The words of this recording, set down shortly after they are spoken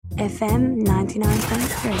FM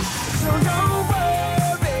 99.3. So don't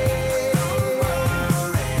worry,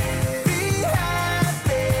 be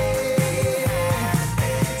happy.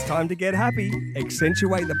 It's time to get happy.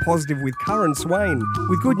 Accentuate the positive with Curran Swain.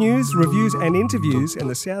 With good news, reviews and interviews and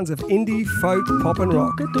the sounds of indie, folk, pop and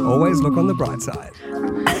rock. Always look on the bright side.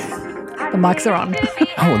 The mics are on.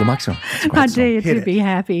 Oh, the mics are on. That's a great I song. dare you Hit to it. be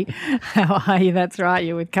happy. How are you? That's right.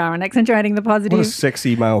 You're with Karen, accentuating the What a positive.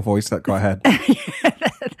 sexy male voice that guy had.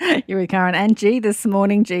 You're with Karen. And G this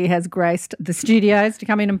morning, G has graced the studios to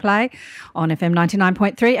come in and play on FM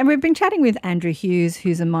 99.3. And we've been chatting with Andrew Hughes,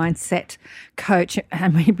 who's a mindset coach.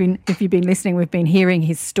 And if you've been listening, we've been hearing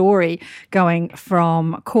his story going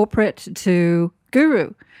from corporate to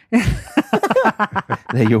guru.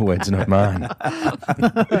 They're your words, not mine.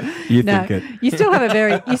 You No, think it. you still have a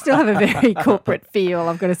very corporate feel.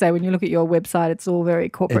 I've got to say, when you look at your website, it's all very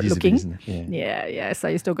corporate It is a looking. bit, isn't it? Yeah. Yeah. So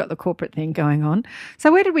you still got the corporate thing going on.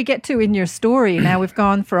 So where did we get to in your story? Now we've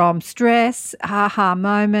gone from stress, ha-ha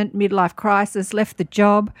moment, midlife crisis, left the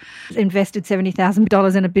job, invested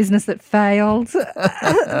 $70,000 in a business that failed.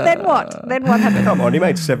 Then what? Then what happened? Come on, he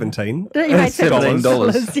made 17. You made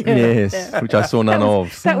 $17. Yeah. Yes, which I saw none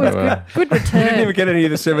of. That was So, good You didn't return. even get any of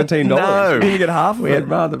the $17. No. You didn't get half of we it. had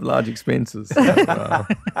rather large expenses. Wow,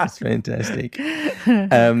 that's fantastic.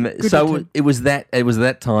 So it was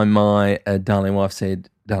that time my darling wife said,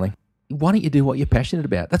 "Darling, why don't you do what you're passionate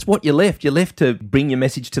about? That's what you left. You left to bring your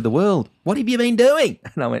message to the world. What have you been doing?"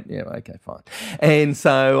 And I went, "Yeah, okay, fine." And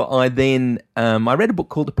so I then I read a book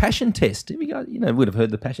called The Passion Test. You guys, would have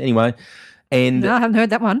heard the passion anyway. And No, I haven't heard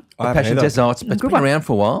that one. I The haven't Passion either. Test, it's Good been one. around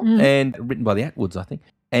for a while and written by the Atwoods, I think.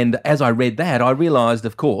 And as I read that, I realised,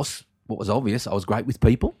 of course, what was obvious, I was great with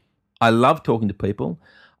people. I loved talking to people.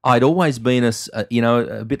 I'd always been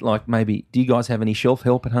a bit like maybe, do you guys have any shelf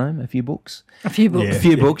help at home? A few books? A few books. Yeah. A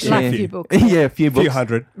few books, Like yeah. a few books. Yeah, a few A books. few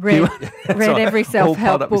hundred. Read That's right. every All piled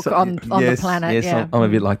self-help up with book some- on the yes, planet. Yes, yeah. I'm a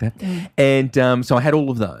bit like that. And so I had all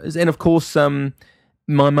of those. And of course,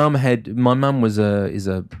 my mum is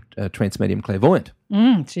a trance medium clairvoyant.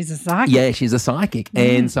 She's a psychic. Yeah, she's a psychic.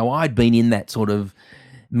 And so I'd been in that sort of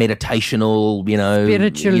meditational,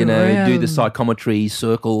 Spiritual do realm. the psychometry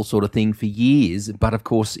circle sort of thing for years. But of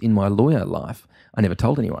course, in my lawyer life, I never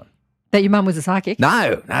told anyone. That your mum was a psychic?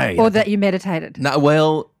 No. Or that you meditated? No,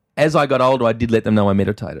 well, as I got older, I did let them know I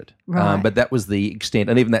meditated. Right. But that was the extent.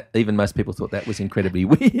 And even most people thought that was incredibly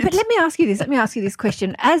weird. But let me ask you this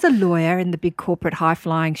question. As a lawyer in the big corporate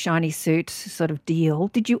high-flying shiny suit sort of deal,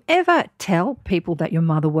 did you ever tell people that your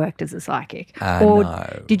mother worked as a psychic? Or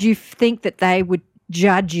No. did you think that they would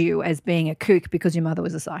judge you as being a kook because your mother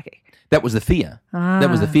was a psychic? That was the fear. That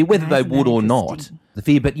was the fear, whether they isn't that would or not. interesting? The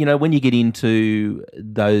fear, but when you get into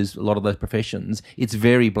a lot of those professions, it's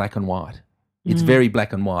very black and white. It's very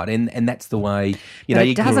black and white, and that's the way. But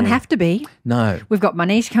it doesn't have to be. No, We've got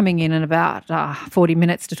Manish coming in about 40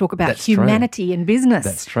 minutes to talk about That's true. humanity in business.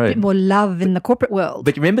 That's true. A bit more love in the corporate world.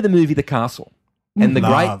 but you remember the movie The Castle, and the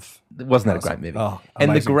Love. great wasn't that a great movie? Oh, and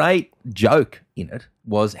the amazing. great joke in it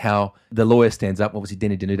was how the lawyer stands up. What was he,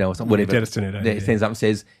 Dennis Denuto or something? Whatever. Dennis Denuto, He yeah. stands up and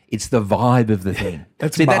says, "It's the vibe of the thing."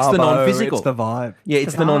 It's See, that's the Marbo, non-physical. It's the vibe. Yeah,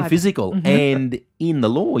 it's the vibe. non-physical, and in the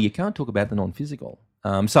law, you can't talk about the non-physical.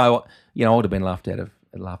 So I would have been laughed out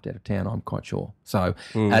of town. I'm quite sure. So,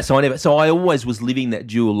 so I always was living that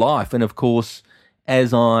dual life, and of course,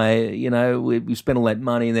 as we spent all that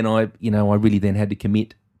money, and then I really then had to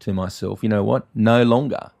commit to myself. You know what? No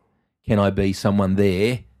longer can I be someone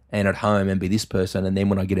there and at home and be this person, and then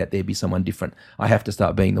when I get out there, be someone different. I have to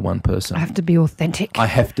start being the one person. I have to be authentic. I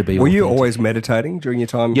have to be. Were you authentic. always meditating during your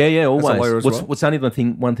time? Yeah, always. As a lawyer as well? What's only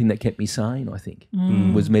one thing that kept me sane, I think,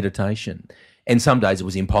 was meditation. And some days it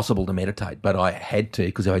was impossible to meditate, but I had to,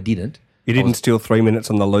 because if I didn't, You didn't steal 3 minutes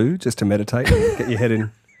on the loo just to meditate and get your head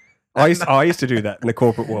in? I used to do that in the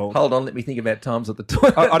corporate world. hold on, let me think about times at the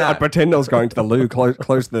toilet. I'd pretend I was going to the loo,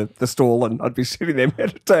 close the stall, and I'd be sitting there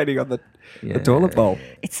meditating on the toilet bowl.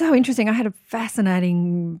 It's so interesting. I had a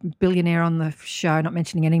fascinating billionaire on the show, not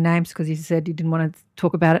mentioning any names because he said he didn't want to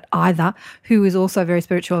talk about it either, who is also very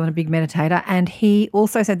spiritual and a big meditator. And he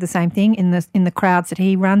also said the same thing in the crowds that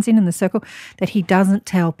he runs in the circle, that he doesn't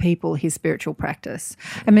tell people his spiritual practice.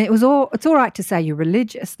 I mean, it's all right to say you're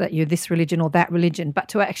religious, that you're this religion or that religion, but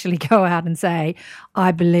to actually go out and say,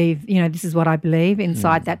 I believe, this is what I believe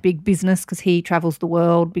inside that big business, because he travels the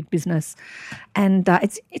world, big business. And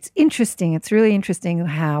it's interesting. It's really interesting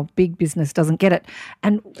how big business doesn't get it.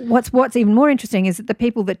 And what's even more interesting is that the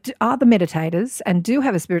people that are the meditators and do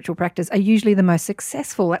have a spiritual practice are usually the most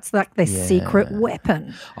successful. That's like their secret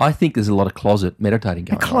weapon. I think there's a lot of closet meditating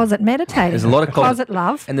going on. Closet meditating. There's a lot of closet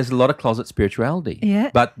love. And there's a lot of closet spirituality. Yeah.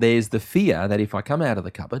 But there's the fear that if I come out of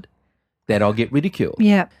the cupboard, that I'll get ridiculed.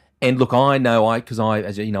 Yeah. And look, I know because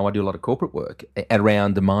as you know, I do a lot of corporate work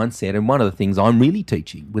around the mindset. And one of the things I'm really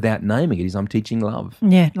teaching, without naming it, is I'm teaching love.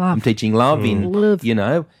 Yeah, love. I'm teaching love in,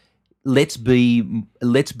 let's be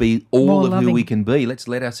all More of loving. who we can be. Let's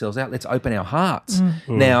let ourselves out. Let's open our hearts.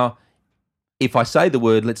 Now, if I say the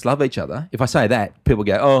word, let's love each other, if I say that, people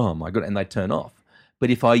go, oh my God, and they turn off. But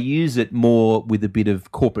if I use it more with a bit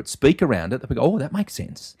of corporate speak around it, they go, oh, that makes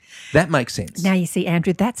sense. That makes sense. Now you see,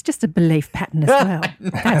 Andrew, that's just a belief pattern as well.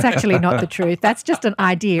 That's actually not the truth. That's just an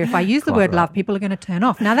idea. If I use the word love, people are going to turn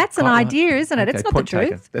off. Now that's an idea, isn't it? Okay, It's not the point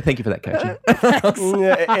taken. truth. Thank you for that, coaching.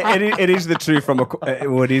 It is the truth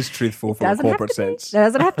it is truthful from a corporate sense.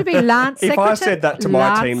 Doesn't have to be Lance. If I said that to my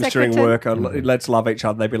Lance teams during secretary. work, let's love each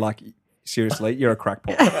other, they'd be like, seriously, you're a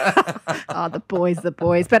crackpot. Oh, the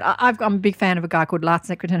boys. But I'm a big fan of a guy called Lance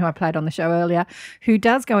Secretan, who I played on the show earlier, who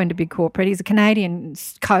does go into big corporate. He's a Canadian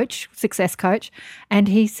coach, success coach, and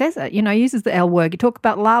he says it, uses the L word. You talk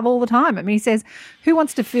about love all the time. I mean, he says, who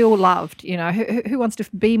wants to feel loved? Who wants to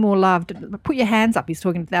be more loved? Put your hands up. He's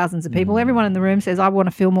talking to thousands of people. Everyone in the room says, I want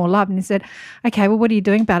to feel more loved. And he said, okay, well, what are you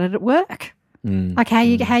doing about it at work? Like how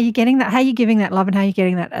you getting that? How are you giving that love, and how are you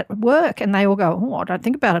getting that at work? And they all go, oh, I don't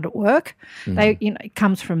think about it at work. It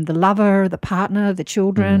comes from the lover, the partner, the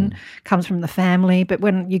children, comes from the family. But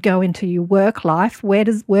when you go into your work life,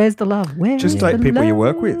 where's the love? Just date people you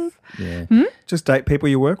work with. Yeah. Just date people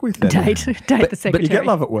you work with. Then. Date the secretary. You get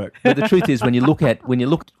love at work. But the truth is, when you look at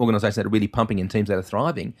organisations that are really pumping and teams that are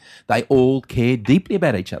thriving, they all care deeply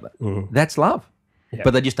about each other. That's love.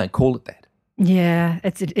 But they just don't call it that. Yeah,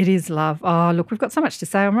 it is love. Oh, look, we've got so much to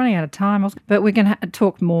say. I'm running out of time, but we're going to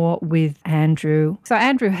talk more with Andrew. So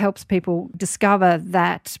Andrew helps people discover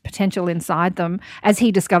that potential inside them as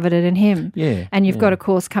he discovered it in him. Yeah. And you've got a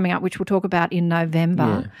course coming up, which we'll talk about in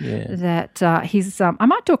November. Yeah. That he's. I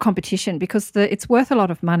might do a competition because it's worth a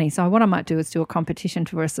lot of money. So what I might do is do a competition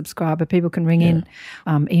for a subscriber. People can ring in,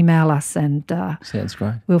 email us, and Sounds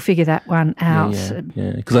great. we'll figure that one out.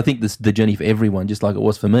 Yeah. Because I think the journey for everyone, just like it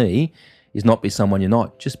was for me, is not be someone you're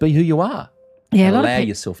not. Just be who you are. Yeah, and a lot of allow peop-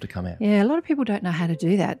 yourself to come out. Yeah, a lot of people don't know how to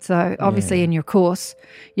do that. So obviously in your course,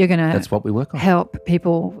 you're going to That's what we work on. help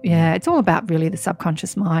people. Yeah, it's all about really the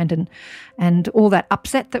subconscious mind and all that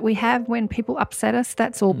upset that we have when people upset us.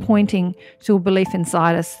 That's all pointing to a belief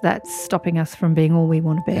inside us that's stopping us from being all we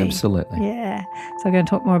want to be. Absolutely. Yeah. So we're going to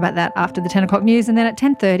talk more about that after the 10 o'clock news. And then at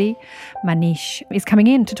 10:30, Manish is coming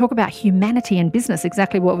in to talk about humanity and business,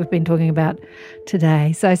 exactly what we've been talking about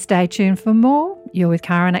today. So stay tuned for more. You're with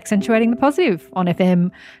Karen, accentuating the positive on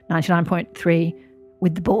FM 99.3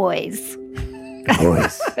 with the boys.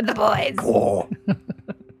 Boys. With the boys. Oh.